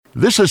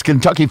This is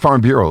Kentucky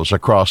Farm Bureaus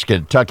across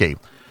Kentucky.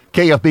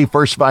 KFB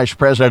First Vice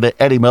President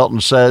Eddie Melton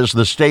says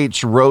the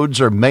state's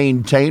roads are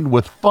maintained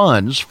with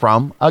funds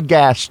from a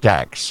gas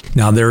tax.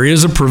 Now, there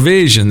is a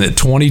provision that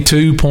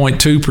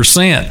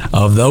 22.2%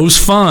 of those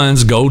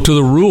funds go to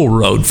the Rural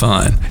Road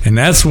Fund. And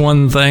that's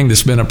one thing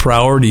that's been a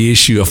priority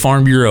issue of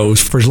Farm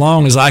Bureaus for as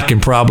long as I can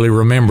probably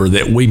remember,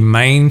 that we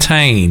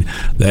maintain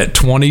that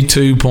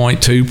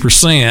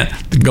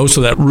 22.2% that goes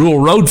to that Rural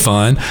Road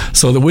Fund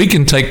so that we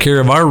can take care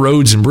of our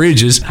roads and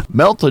bridges.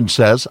 Melton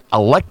says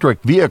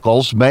electric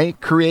vehicles may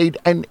create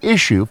an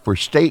issue for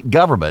state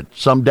government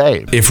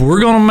someday. If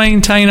we're going to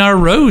maintain our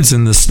roads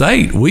in the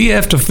state, we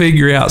have to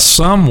figure out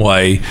some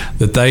way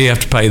that they have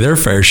to pay their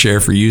fair share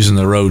for using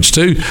the roads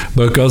too,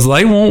 because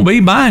they won't be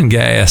buying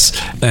gas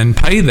and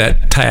pay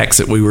that tax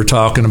that we were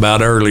talking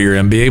about earlier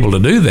and be able to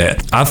do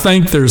that. I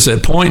think there's a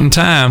point in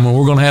time when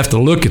we're going to have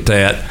to look at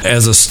that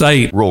as a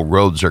state. Rural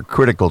roads are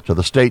critical to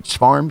the state's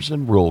farms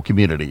and rural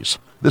communities.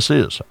 This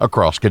is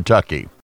Across Kentucky.